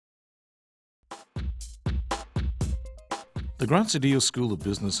The Graziadillo School of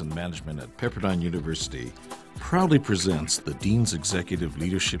Business and Management at Pepperdine University proudly presents the Dean's Executive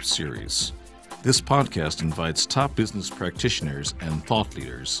Leadership Series. This podcast invites top business practitioners and thought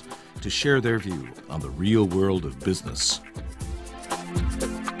leaders to share their view on the real world of business.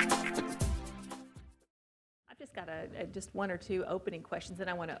 I've just got just one or two opening questions,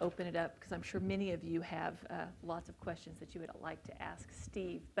 and I want to open it up because I'm sure many of you have lots of questions that you would like to ask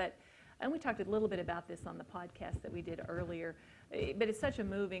Steve. And we talked a little bit about this on the podcast that we did earlier, but it's such a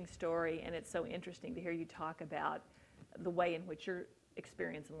moving story, and it's so interesting to hear you talk about the way in which your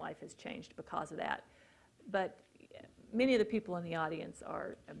experience in life has changed because of that. But many of the people in the audience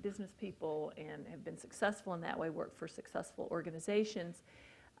are business people and have been successful in that way, work for successful organizations.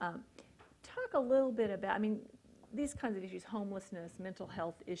 Talk a little bit about, these kinds of issues, homelessness, mental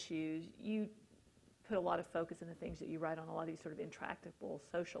health issues, you put a lot of focus in the things that you write on, a lot of these sort of intractable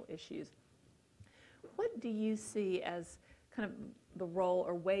social issues. What do you see as kind of the role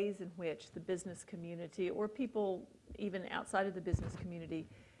or ways in which the business community or people even outside of the business community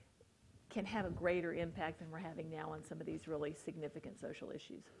can have a greater impact than we're having now on some of these really significant social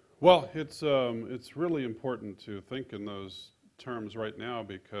issues? Well, it's really important to think in those terms right now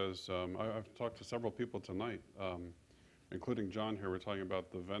because I've talked to several people tonight, including John here. We're talking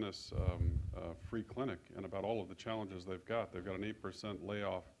about the Venice Free Clinic and about all of the challenges they've got. They've got an 8%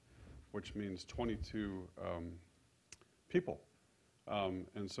 layoff, which means 22 people.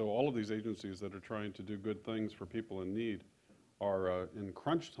 And so all of these agencies that are trying to do good things for people in need are in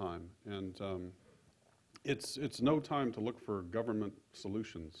crunch time. And it's no time to look for government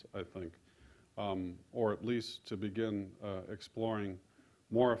solutions, I think, or at least to begin exploring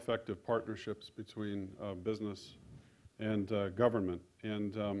more effective partnerships between business and government.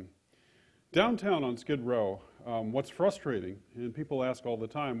 And downtown on Skid Row, what's frustrating, and people ask all the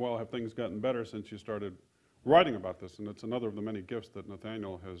time, well, have things gotten better since you started writing about this? And it's another of the many gifts that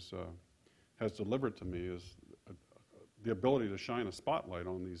Nathaniel has delivered to me is the ability to shine a spotlight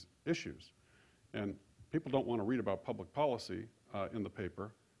on these issues. And people don't want to read about public policy in the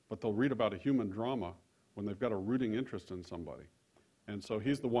paper, but they'll read about a human drama when they've got a rooting interest in somebody. And so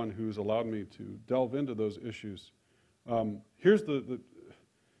he's the one who's allowed me to delve into those issues. Here's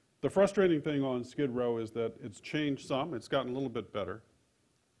the frustrating thing on Skid Row is that it's changed some. It's gotten a little bit better.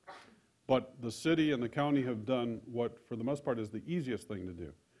 But the city and the county have done what, for the most part, is the easiest thing to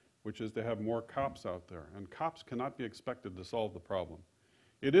do, which is to have more cops out there. And cops cannot be expected to solve the problem.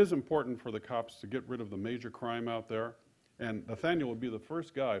 It is important for the cops to get rid of the major crime out there. And Nathaniel would be the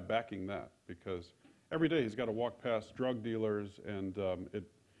first guy backing that because every day he's got to walk past drug dealers and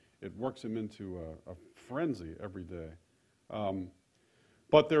it works him into a frenzy every day.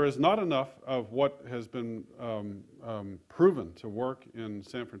 But there is not enough of what has been proven to work in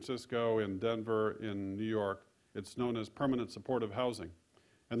San Francisco, in Denver, in New York. It's known as permanent supportive housing.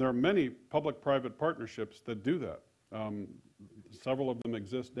 And there are many public-private partnerships that do that. Several of them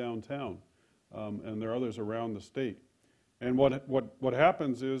exist downtown, and there are others around the state. And what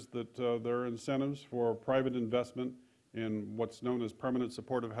happens is that there are incentives for private investment in what's known as permanent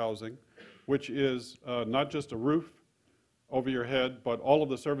supportive housing, which is not just a roof over your head, but all of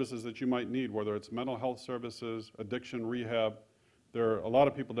the services that you might need, whether it's mental health services, addiction rehab. There are a lot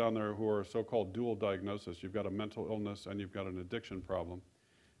of people down there who are so-called dual diagnosis. You've got a mental illness and you've got an addiction problem.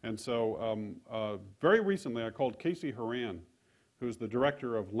 And so very recently I called Casey Horan, who's the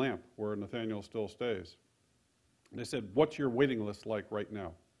director of LAMP, where Nathaniel still stays. They said, what's your waiting list like right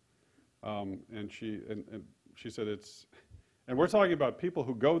now? And she said and we're talking about people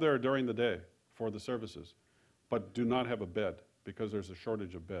who go there during the day for the services, but do not have a bed because there's a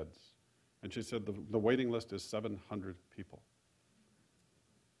shortage of beds. And she said the waiting list is 700 people.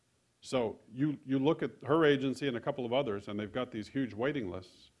 So you look at her agency and a couple of others, and they've got these huge waiting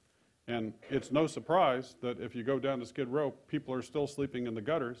lists. And it's no surprise that if you go down to Skid Row, people are still sleeping in the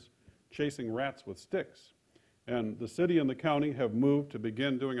gutters, chasing rats with sticks. And the city and the county have moved to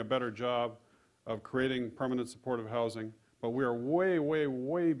begin doing a better job of creating permanent supportive housing, but we are way, way,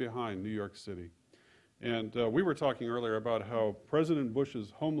 way behind New York City. And we were talking earlier about how President Bush's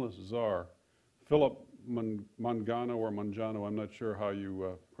homeless czar, Philip Mangano or Mangiano, I'm not sure how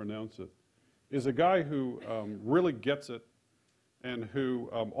you pronounce it, is a guy who really gets it and who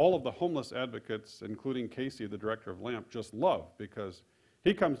all of the homeless advocates, including Casey, the director of LAMP, just love because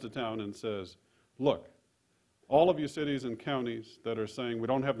he comes to town and says, look, all of you cities and counties that are saying we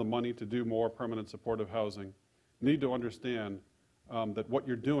don't have the money to do more permanent supportive housing need to understand that what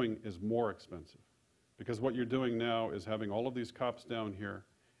you're doing is more expensive. Because what you're doing now is having all of these cops down here,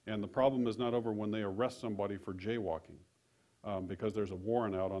 and the problem is not over when they arrest somebody for jaywalking. because there's a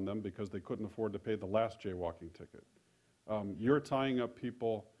warrant out on them because they couldn't afford to pay the last jaywalking ticket. You're tying up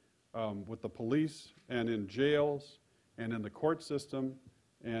people with the police and in jails and in the court system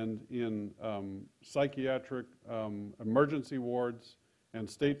and in psychiatric emergency wards and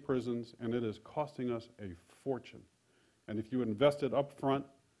state prisons, and it is costing us a fortune. And if you invest it up front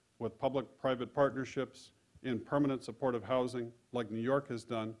with public-private partnerships in permanent supportive housing, like New York has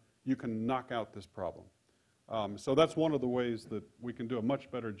done, you can knock out this problem. So that's one of the ways that we can do a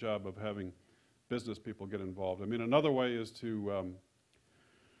much better job of having business people get involved. I mean, another way is to,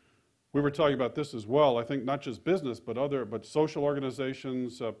 we were talking about this as well, I think not just business, but social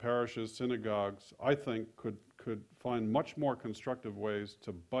organizations, parishes, synagogues, I think could find much more constructive ways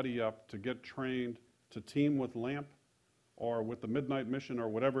to buddy up, to get trained, to team with LAMP or with the Midnight Mission or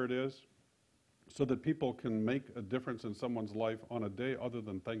whatever it is, so that people can make a difference in someone's life on a day other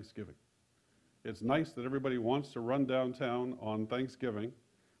than Thanksgiving. It's nice that everybody wants to run downtown on Thanksgiving,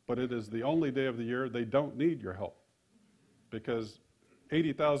 but it is the only day of the year they don't need your help, because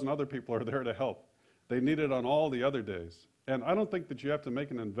 80,000 other people are there to help. They need it on all the other days. And I don't think that you have to make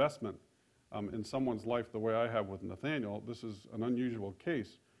an investment in someone's life the way I have with Nathaniel. This is an unusual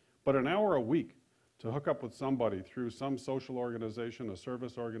case. But an hour a week to hook up with somebody through some social organization, a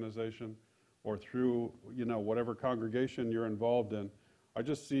service organization, or through, you know, whatever congregation you're involved in, I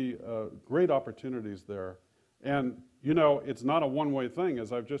just see great opportunities there. And, you know, it's not a one-way thing,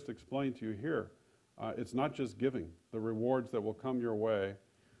 as I've just explained to you here. It's not just giving, the rewards that will come your way.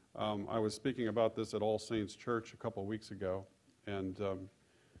 I was speaking about this at All Saints Church a couple weeks ago, and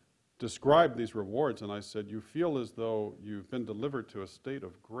described these rewards, and I said, you feel as though you've been delivered to a state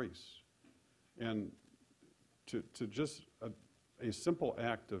of grace. And to just a simple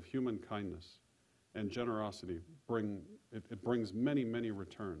act of human kindness and generosity brings many, many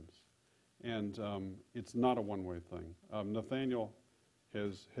returns. And it's not a one-way thing. Nathaniel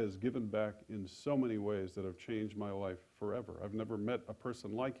has given back in so many ways that have changed my life forever. I've never met a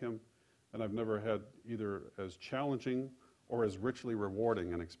person like him, and I've never had either as challenging or as richly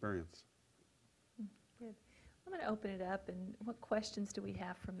rewarding an experience. Good. I'm going to open it up, and what questions do we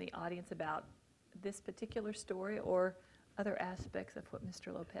have from the audience about this particular story or other aspects of what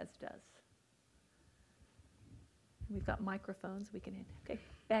Mr. Lopez does? We've got microphones we can, okay,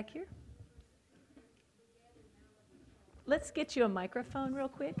 back here. Let's get you a microphone real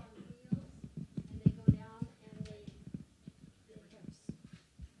quick.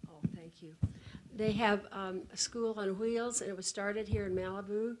 Oh, thank you. They have a school on wheels, and it was started here in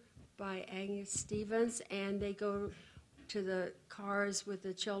Malibu by Agnes Stevens, and they go to the cars with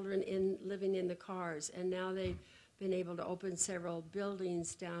the children living in the cars, and now they've been able to open several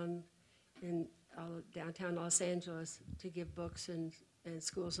buildings down in downtown Los Angeles to give books and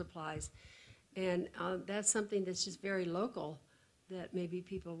school supplies. And that's something that's just very local that maybe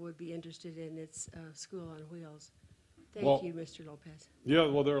people would be interested in. It's School on Wheels. Thank you, Mr. Lopez. Yeah,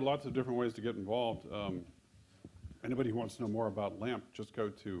 well, there are lots of different ways to get involved. Anybody who wants to know more about LAMP, just go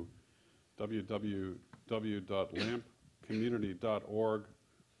to www.lampcommunity.org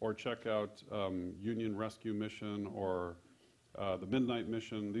or check out Union Rescue Mission or the Midnight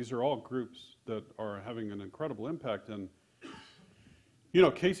Mission. These are all groups that are having an incredible impact. And, you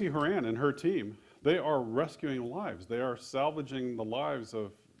know, Casey Horan and her team, they are rescuing lives. They are salvaging the lives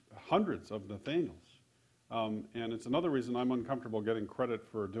of hundreds of Nathaniels. And it's another reason I'm uncomfortable getting credit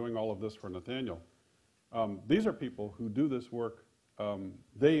for doing all of this for Nathaniel. These are people who do this work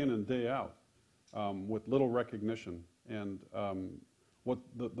day in and day out with little recognition. And what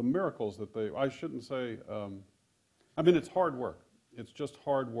the miracles that they, I shouldn't say, I mean, it's hard work. It's just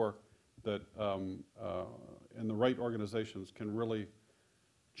hard work that in the right organizations can really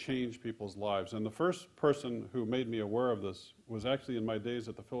change people's lives. And the first person who made me aware of this was actually in my days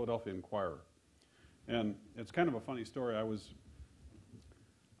at the Philadelphia Inquirer. And it's kind of a funny story. I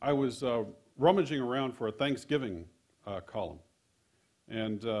was rummaging around for a Thanksgiving column.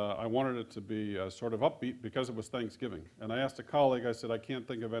 And I wanted it to be sort of upbeat because it was Thanksgiving. And I asked a colleague, I said, I can't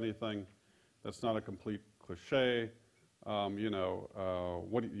think of anything that's not a complete cliche. You know,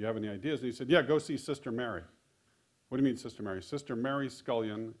 what do you have any ideas? And he said, yeah, go see Sister Mary. What do you mean, Sister Mary? Sister Mary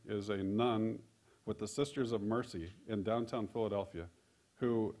Scullion is a nun with the Sisters of Mercy in downtown Philadelphia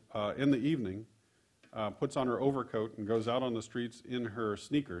who, in the evening, puts on her overcoat and goes out on the streets in her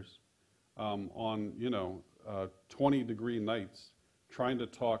sneakers on, you know, 20-degree nights, trying to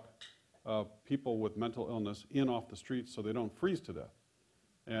talk people with mental illness in off the streets so they don't freeze to death.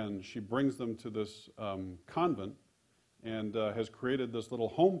 And she brings them to this convent and has created this little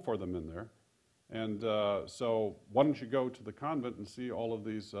home for them in there. And so why don't you go to the convent and see all of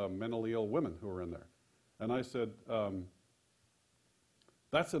these mentally ill women who are in there? And I said,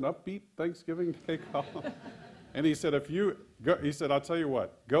 that's an upbeat Thanksgiving Day column? And he said, if you go, he said, I'll tell you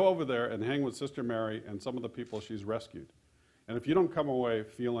what, go over there and hang with Sister Mary and some of the people she's rescued. And if you don't come away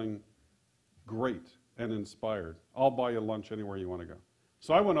feeling great and inspired, I'll buy you lunch anywhere you want to go.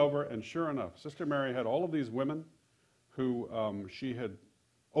 So I went over, and sure enough, Sister Mary had all of these women who she had,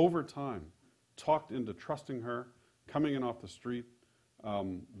 over time, talked into trusting her, coming in off the street.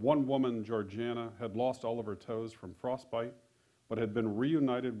 One woman, Georgiana, had lost all of her toes from frostbite, but had been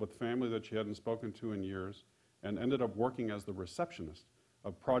reunited with family that she hadn't spoken to in years, and ended up working as the receptionist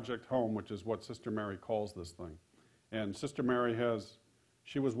of Project Home, which is what Sister Mary calls this thing. And Sister Mary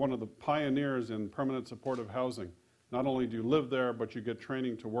she was one of the pioneers in permanent supportive housing. Not only do you live there, but you get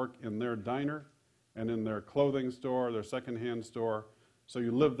training to work in their diner and in their clothing store, their secondhand store. So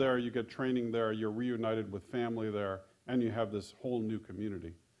you live there, you get training there, you're reunited with family there, and you have this whole new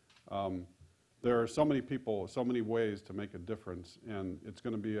community. There are so many people, so many ways to make a difference, and it's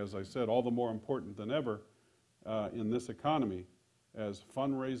going to be, as I said, all the more important than ever in this economy as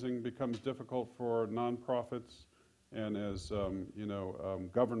fundraising becomes difficult for nonprofits and as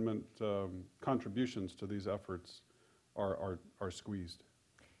government contributions to these efforts are squeezed.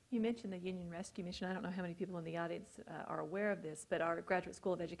 You mentioned the Union Rescue Mission. I don't know how many people in the audience are aware of this, but our Graduate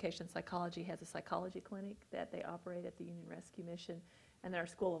School of Education Psychology has a psychology clinic that they operate at the Union Rescue Mission, and then our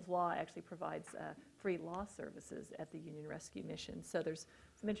School of Law actually provides free law services at the Union Rescue Mission. So there's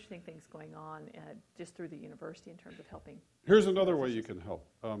some interesting things going on just through the university in terms of helping. Here's another way you can help.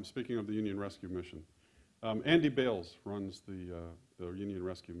 Speaking of the Union Rescue Mission, Andy Bales runs the Union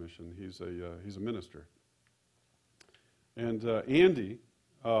Rescue Mission. He's a minister, and Andy.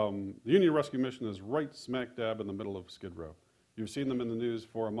 The Union Rescue Mission is right smack dab in the middle of Skid Row. You've seen them in the news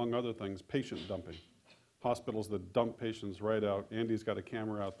for, among other things, patient dumping. Hospitals that dump patients right out. Andy's got a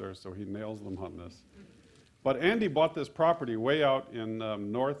camera out there, so he nails them on this. But Andy bought this property way out in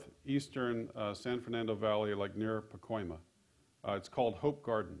northeastern San Fernando Valley, like near Pacoima. It's called Hope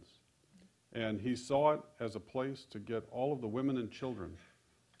Gardens. And he saw it as a place to get all of the women and children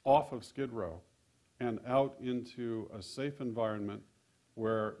off of Skid Row and out into a safe environment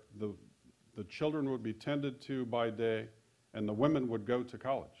where the children would be tended to by day and the women would go to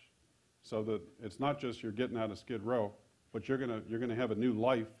college. So that it's not just you're getting out of Skid Row, but you're gonna have a new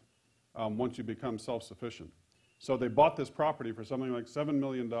life once you become self-sufficient. So they bought this property for something like $7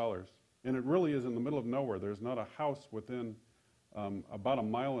 million, and it really is in the middle of nowhere. There's not a house within about a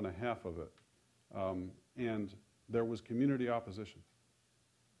mile and a half of it. And there was community opposition.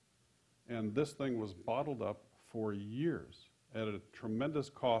 And this thing was bottled up for years at a tremendous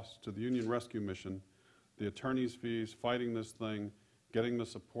cost to the Union Rescue Mission, the attorney's fees, fighting this thing, getting the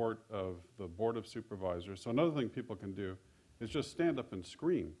support of the Board of Supervisors. So another thing people can do is just stand up and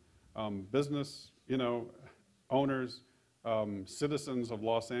scream. Business, owners, citizens of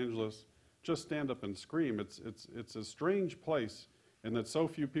Los Angeles, just stand up and scream. It's a strange place in that so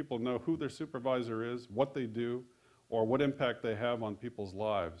few people know who their supervisor is, what they do, or what impact they have on people's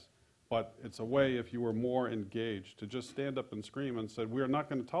lives. But it's a way, if you were more engaged, to just stand up and scream and say, we are not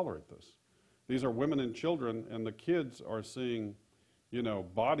going to tolerate this. These are women and children, and the kids are seeing,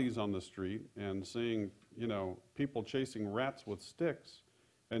 bodies on the street and seeing, people chasing rats with sticks.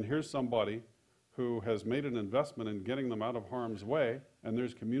 And here's somebody who has made an investment in getting them out of harm's way, and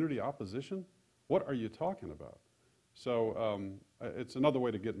there's community opposition? What are you talking about? So it's another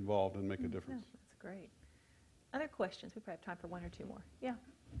way to get involved and make a difference. Yeah, that's great. Other questions? We probably have time for one or two more. Yeah.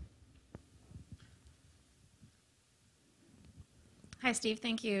 Hi, Steve.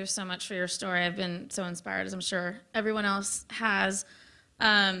 Thank you so much for your story. I've been so inspired, as I'm sure everyone else has.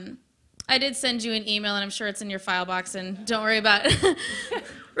 I did send you an email, and I'm sure it's in your file box, and don't worry about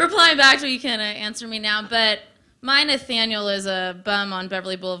replying back to it. You can answer me now. But my Nathaniel is a bum on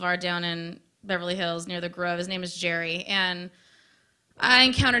Beverly Boulevard down in Beverly Hills near the Grove. His name is Jerry, and I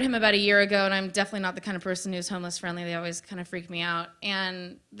encountered him about a year ago, and I'm definitely not the kind of person who's homeless friendly. They always kind of freak me out.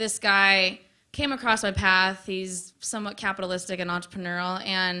 And this guy came across my path. He's somewhat capitalistic and entrepreneurial,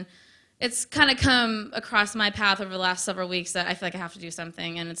 and it's kind of come across my path over the last several weeks that I feel like I have to do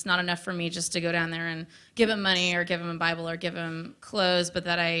something, and it's not enough for me just to go down there and give him money or give him a Bible or give him clothes, but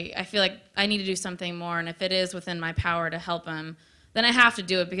that I feel like I need to do something more, and if it is within my power to help him, then I have to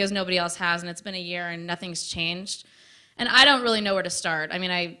do it because nobody else has, and it's been a year and nothing's changed. And I don't really know where to start. I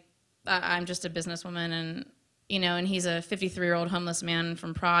mean, I'm just a businesswoman, and and he's a 53-year-old homeless man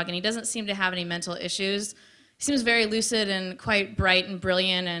from Prague, and he doesn't seem to have any mental issues. He seems very lucid and quite bright and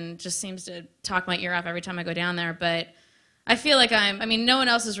brilliant and just seems to talk my ear off every time I go down there. But I feel like no one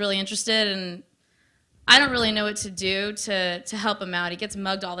else is really interested, and I don't really know what to do to help him out. He gets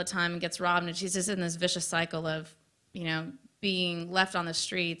mugged all the time and gets robbed, and he's just in this vicious cycle of, being left on the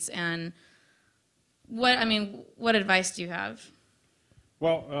streets. And what advice do you have?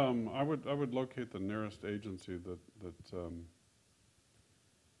 Well, I would locate the nearest agency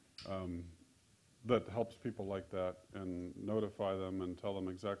that helps people like that and notify them and tell them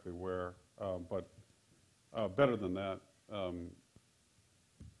exactly where. But better than that,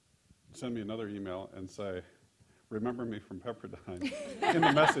 send me another email and say, remember me from Pepperdine in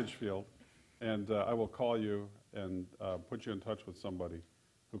the message field, and I will call you and put you in touch with somebody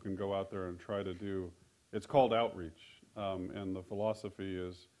who can go out there and try to do, it's called outreach, and the philosophy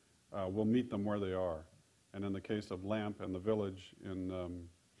is we'll meet them where they are. And in the case of LAMP and the Village,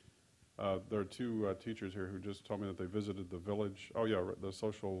 there are two teachers here who just told me that they visited the Village. Oh yeah, the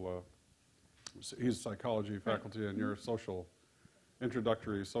social, he's psychology faculty and your social,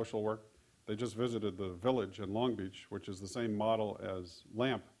 introductory social work. They just visited the Village in Long Beach, which is the same model as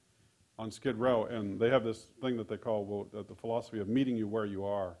LAMP on Skid Row, and they have this thing that they call the philosophy of meeting you where you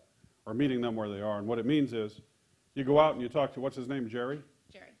are, or meeting them where they are. And what it means is, you go out and you talk to, what's his name, Jerry?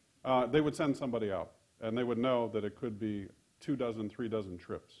 Jerry. They would send somebody out, and they would know that it could be 2 dozen, 3 dozen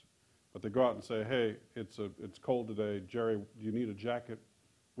trips. But they go out and say, hey, it's cold today. Jerry, do you need a jacket?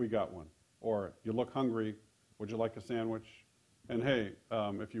 We got one. Or, you look hungry. Would you like a sandwich? And hey,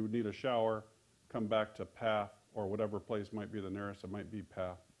 if you need a shower, come back to PATH, or whatever place might be the nearest. It might be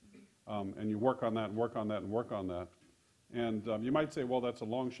PATH. And you work on that and work on that and work on that. And you might say, well, that's a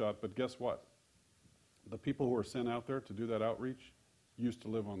long shot, but guess what? The people who are sent out there to do that outreach used to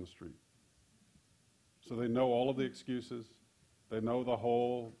live on the street. So they know all of the excuses. They know the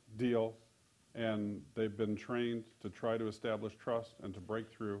whole deal. And they've been trained to try to establish trust and to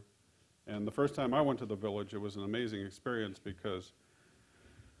break through. And the first time I went to the Village, it was an amazing experience because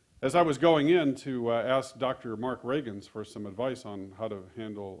as I was going in to ask Dr. Mark Reagans for some advice on how to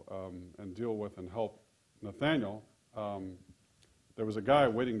handle and deal with and help Nathaniel, there was a guy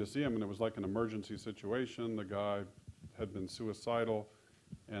waiting to see him, and it was like an emergency situation. The guy had been suicidal,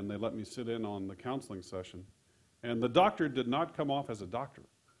 and they let me sit in on the counseling session. And the doctor did not come off as a doctor.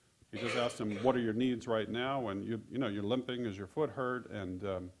 He just asked him, what are your needs right now? And you're limping, is your foot hurt?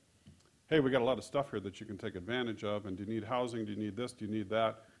 And hey, we got a lot of stuff here that you can take advantage of, and do you need housing? Do you need this? Do you need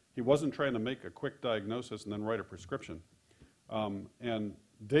that? He wasn't trying to make a quick diagnosis and then write a prescription. And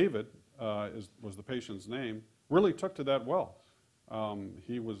David was the patient's name, really took to that well.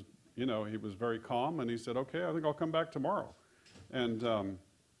 He was very calm, and he said, okay, I think I'll come back tomorrow. And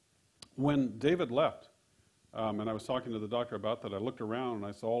when David left, and I was talking to the doctor about that, I looked around and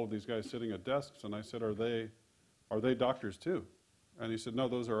I saw all of these guys sitting at desks, and I said, are they doctors too? And he said, no,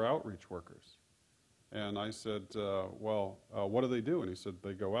 those are outreach workers. And I said, what do they do? And he said,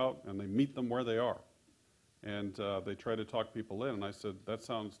 they go out and they meet them where they are. And they try to talk people in. And I said, that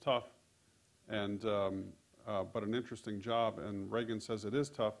sounds tough, but an interesting job. And Reagan says it is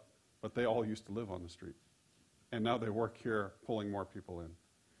tough, but they all used to live on the street. And now they work here pulling more people in.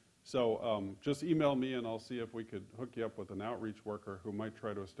 So just email me and I'll see if we could hook you up with an outreach worker who might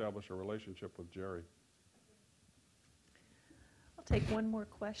try to establish a relationship with Jerry. I'll take one more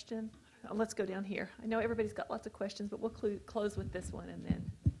question. Let's go down here. I know everybody's got lots of questions, but we'll close with this one and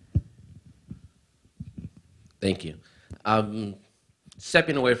then. Thank you.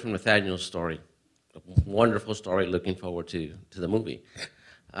 Stepping away from Nathaniel's story, a wonderful story, looking forward to the movie.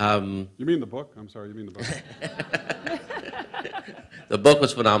 You mean the book? I'm sorry, you mean the book? The book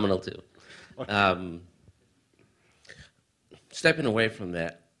was phenomenal too. Stepping away from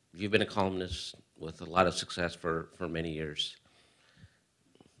that, you've been a columnist with a lot of success for many years.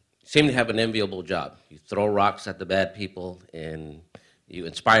 You seem to have an enviable job. You throw rocks at the bad people, and you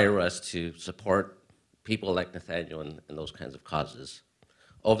inspire us to support people like Nathaniel and those kinds of causes.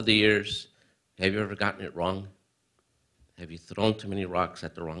 Over the years, have you ever gotten it wrong? Have you thrown too many rocks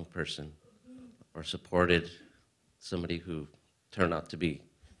at the wrong person or supported somebody who turned out to be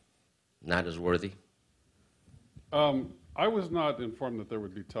not as worthy? I was not informed that there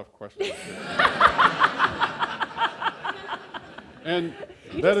would be tough questions. And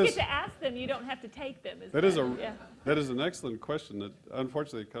you just get to ask them. You don't have to take them. That is an excellent question that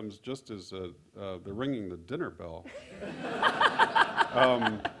unfortunately comes just as they're ringing the dinner bell. Let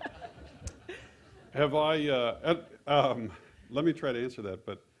me try to answer that.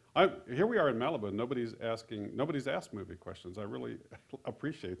 But here we are in Malibu. Nobody's asked movie questions. I really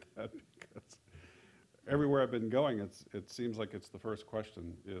appreciate that because everywhere I've been going, it seems like it's the first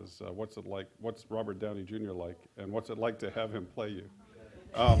question is what's it like? What's Robert Downey Jr. like? And what's it like to have him play you?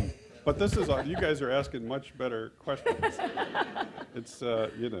 But this is you guys are asking much better questions. It's it's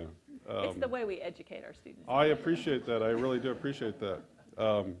the way we educate our students. I appreciate that. I really do appreciate that.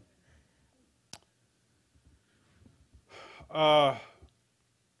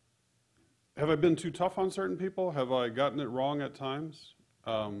 Have I been too tough on certain people? Have I gotten it wrong at times?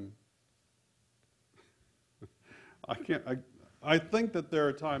 I think that there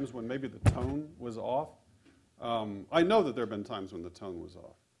are times when maybe the tone was off. I know that there have been times when the tone was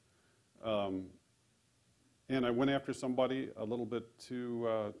off. And I went after somebody a little bit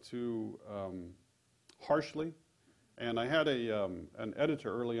too harshly. And I had an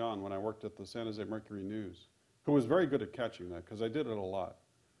editor early on when I worked at the San Jose Mercury News who was very good at catching that, because I did it a lot.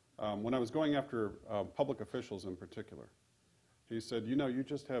 When I was going after public officials in particular, he said, you know, you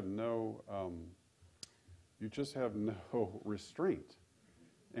just have no restraint.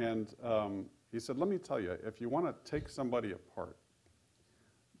 And he said, let me tell you, if you want to take somebody apart,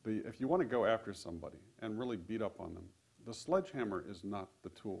 if you want to go after somebody and really beat up on them, the sledgehammer is not the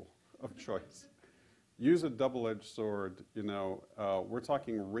tool of choice. Use a double-edged sword, you know, we're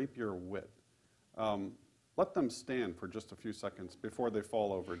talking rapier wit. Let them stand for just a few seconds before they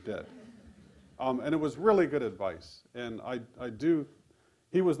fall over dead. And it was really good advice. And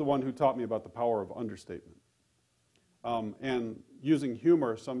he was the one who taught me about the power of understatement. And using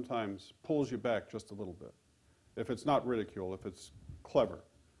humor sometimes pulls you back just a little bit. If it's not ridicule, if it's clever.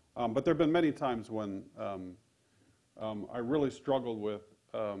 But there have been many times when I really struggled with,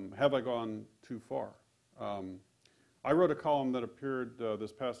 have I gone too far? I wrote a column that appeared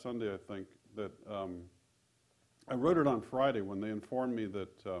this past Sunday, I think, that I wrote it on Friday when they informed me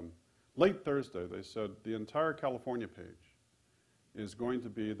that late Thursday, they said the entire California page is going to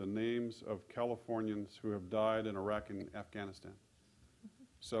be the names of Californians who have died in Iraq and Afghanistan.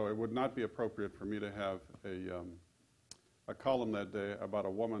 So it would not be appropriate for me to have a column that day about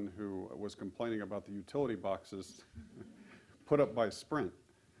a woman who was complaining about the utility boxes put up by Sprint.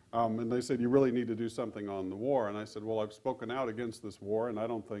 And they said, you really need to do something on the war. And I said, well, I've spoken out against this war, and I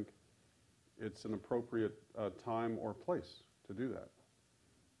don't think it's an appropriate time or place to do that.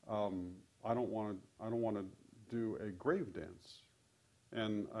 I don't want to do a grave dance.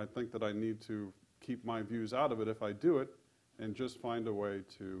 And I think that I need to keep my views out of it if I do it, and just find a way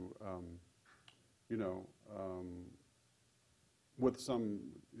to, with some,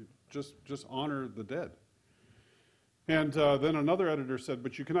 just honor the dead. And then another editor said,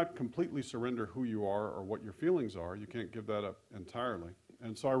 but you cannot completely surrender who you are or what your feelings are. You can't give that up entirely.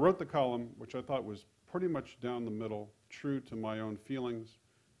 And so I wrote the column, which I thought was pretty much down the middle, true to my own feelings,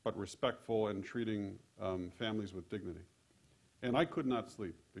 but respectful and treating families with dignity. And I could not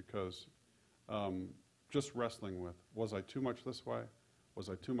sleep because just wrestling with, was I too much this way? Was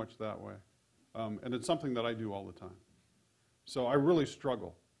I too much that way? And it's something that I do all the time. So I really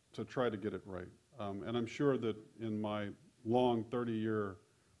struggle to try to get it right. And I'm sure that in my long 30-year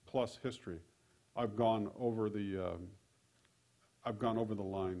plus history, I've gone over the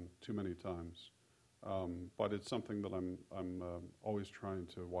line too many times. But it's something that I'm always trying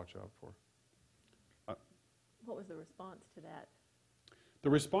to watch out for. What was the response to that? The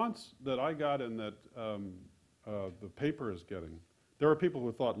response that I got and that the paper is getting, there are people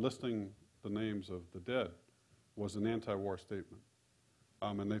who thought listing the names of the dead was an anti-war statement,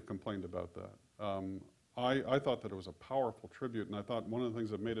 and they've complained about that. I thought that it was a powerful tribute, and I thought one of the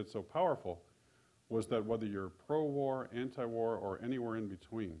things that made it so powerful was that whether you're pro-war, anti-war, or anywhere in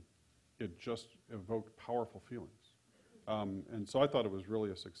between, it just evoked powerful feelings. And so I thought it was really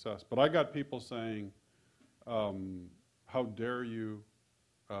a success. But I got people saying, how dare you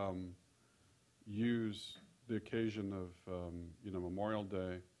use the occasion of Memorial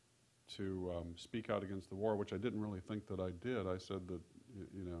Day to speak out against the war, which I didn't really think that I did. I said that,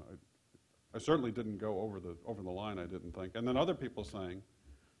 I certainly didn't go over the line, I didn't think. And then other people saying,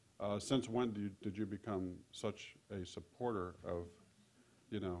 since when did you become such a supporter of,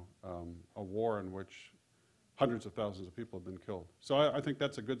 a war in which hundreds of thousands of people have been killed? So I think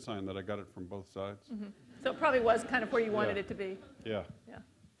that's a good sign that I got it from both sides. Mm-hmm. So it probably was kind of where you wanted it to be. Yeah. Yeah.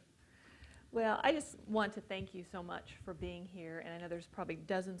 Well, I just want to thank you so much for being here, and I know there's probably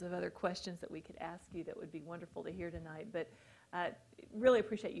dozens of other questions that we could ask you that would be wonderful to hear tonight, but really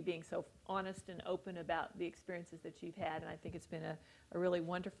appreciate you being so honest and open about the experiences that you've had, and I think it's been a really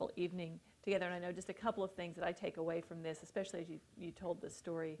wonderful evening together. And I know just a couple of things that I take away from this, especially as you told the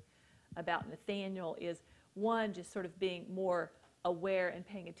story about Nathaniel, is one, just sort of being more aware and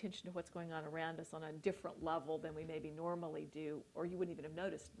paying attention to what's going on around us on a different level than we maybe normally do, or you wouldn't even have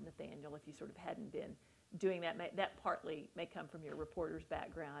noticed Nathaniel if you sort of hadn't been doing that. That partly may come from your reporter's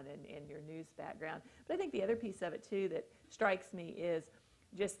background and your news background. But I think the other piece of it, too, that strikes me is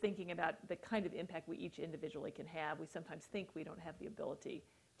just thinking about the kind of impact we each individually can have. We sometimes think we don't have the ability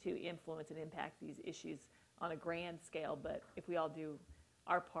to influence and impact these issues on a grand scale, but if we all do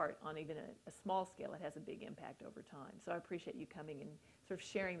our part on even a small scale, it has a big impact over time. So I appreciate you coming and sort of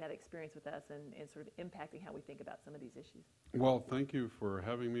sharing that experience with us and sort of impacting how we think about some of these issues. Well, thank you for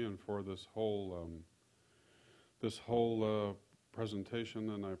having me and for this whole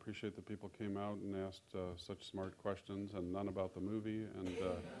presentation, and I appreciate that people came out and asked such smart questions and none about the movie.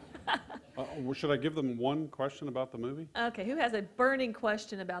 And should I give them one question about the movie? Okay, who has a burning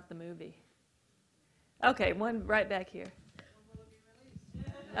question about the movie? Okay, one right back here.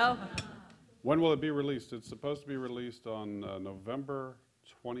 Oh, When will it be released? It's supposed to be released on November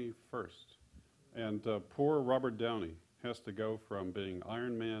 21st. And poor Robert Downey has to go from being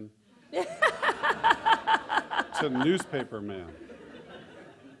Iron Man to newspaper man.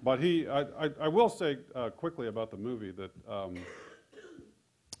 But I will say quickly about the movie that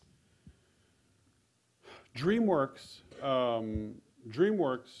DreamWorks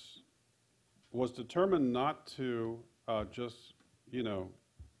was determined not to just,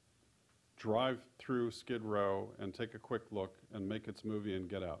 drive through Skid Row and take a quick look and make its movie and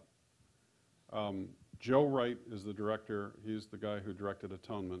get out. Joe Wright is the director. He's the guy who directed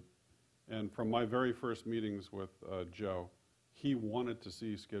Atonement. And from my very first meetings with Joe, he wanted to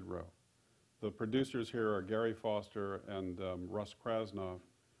see Skid Row. The producers here are Gary Foster and Russ Krasnov,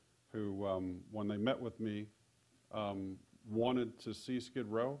 who, when they met with me, wanted to see Skid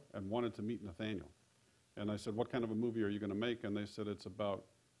Row and wanted to meet Nathaniel. And I said, what kind of a movie are you going to make? And they said, it's about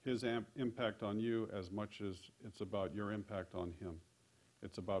his impact on you as much as it's about your impact on him.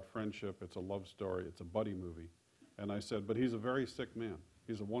 It's about friendship, it's a love story, it's a buddy movie. And I said, but he's a very sick man.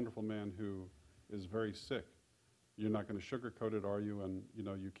 He's a wonderful man who is very sick. You're not going to sugarcoat it, are you? And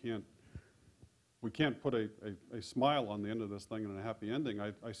we can't put a smile on the end of this thing and a happy ending.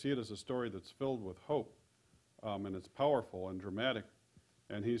 I see it as a story that's filled with hope, and it's powerful and dramatic.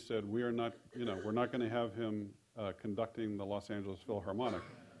 And he said, we're not going to have him conducting the Los Angeles Philharmonic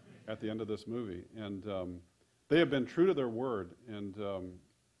at the end of this movie. And they have been true to their word, and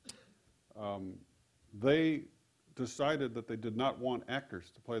they decided that they did not want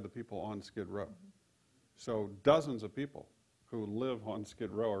actors to play the people on Skid Row. So dozens of people who live on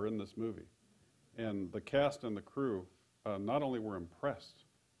Skid Row are in this movie. And the cast and the crew not only were impressed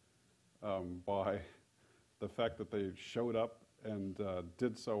by the fact that they showed up and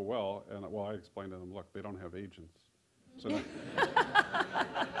did so well, and I explained to them, look, they don't have agents. So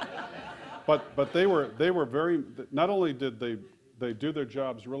but they were very, not only did they do their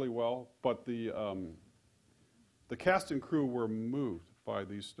jobs really well, but the cast and crew were moved by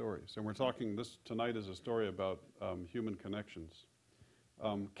these stories. And we're talking, this tonight is a story about human connections.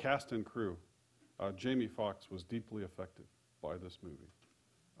 Cast and crew. Jamie Foxx was deeply affected by this movie.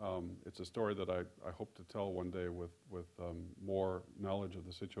 It's a story that I hope to tell one day with more knowledge of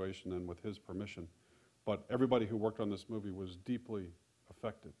the situation and with his permission. But everybody who worked on this movie was deeply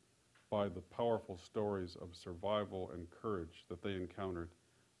affected by the powerful stories of survival and courage that they encountered.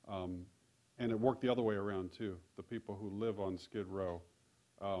 And it worked the other way around, too. The people who live on Skid Row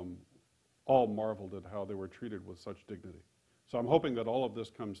all marveled at how they were treated with such dignity. So I'm hoping that all of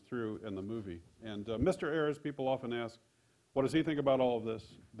this comes through in the movie. And Mr. Ayers, people often ask, what does he think about all of this?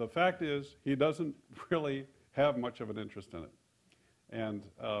 The fact is, he doesn't really have much of an interest in it. And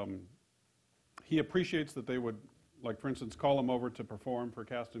he appreciates that they would, like for instance, call him over to perform for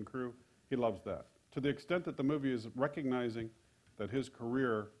cast and crew. He loves that. To the extent that the movie is recognizing that his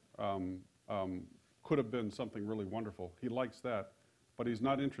career could have been something really wonderful, he likes that. But he's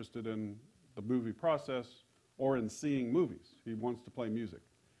not interested in the movie process or in seeing movies. He wants to play music.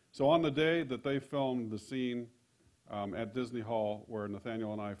 So on the day that they filmed the scene at Disney Hall, where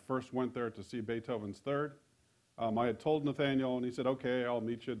Nathaniel and I first went there to see Beethoven's Third, I had told Nathaniel, and he said, okay, I'll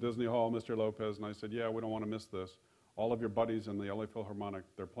meet you at Disney Hall, Mr. Lopez. And I said, yeah, we don't want to miss this. All of your buddies in the LA Philharmonic,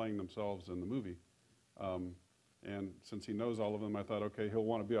 they're playing themselves in the movie. And since he knows all of them, I thought, okay, he'll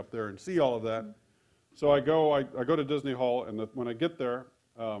want to be up there and see all of that. So I go to Disney Hall, and when I get there,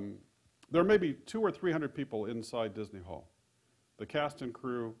 there may be 200 or 300 people inside Disney Hall. The cast and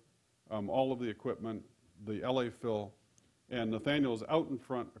crew, all of the equipment, the LA Phil, and Nathaniel's out in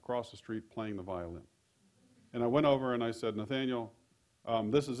front across the street playing the violin. And I went over and I said, Nathaniel,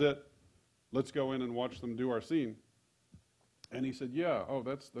 this is it. Let's go in and watch them do our scene. And he said, yeah, oh,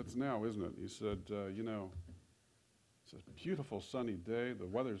 that's now, isn't it? He said, it's a beautiful sunny day. The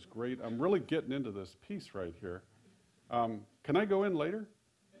weather's great. I'm really getting into this piece right here. Can I go in later?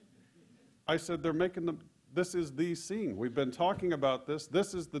 I said, they're making this is the scene. We've been talking about this.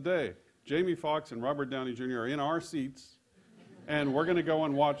 This is the day. Jamie Foxx and Robert Downey Jr. are in our seats, and we're going to go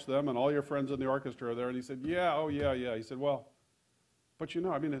and watch them, and all your friends in the orchestra are there. And he said, yeah, oh, yeah, yeah. He said, well, but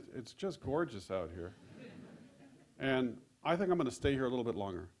I mean, it's just gorgeous out here. And I think I'm going to stay here a little bit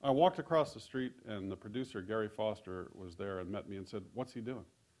longer. I walked across the street, and the producer, Gary Foster, was there and met me and said, what's he doing?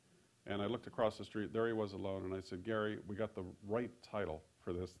 And I looked across the street. There he was alone, and I said, Gary, we got the right title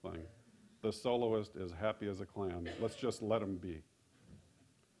for this thing. The Soloist is Happy as a Clam. Let's just let him be.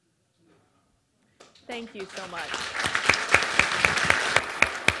 Thank you so much.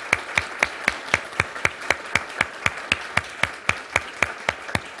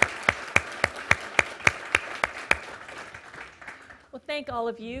 Well, thank all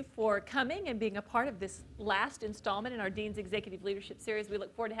of you for coming and being a part of this last installment in our Dean's Executive Leadership Series. We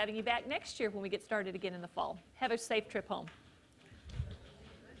look forward to having you back next year when we get started again in the fall. Have a safe trip home.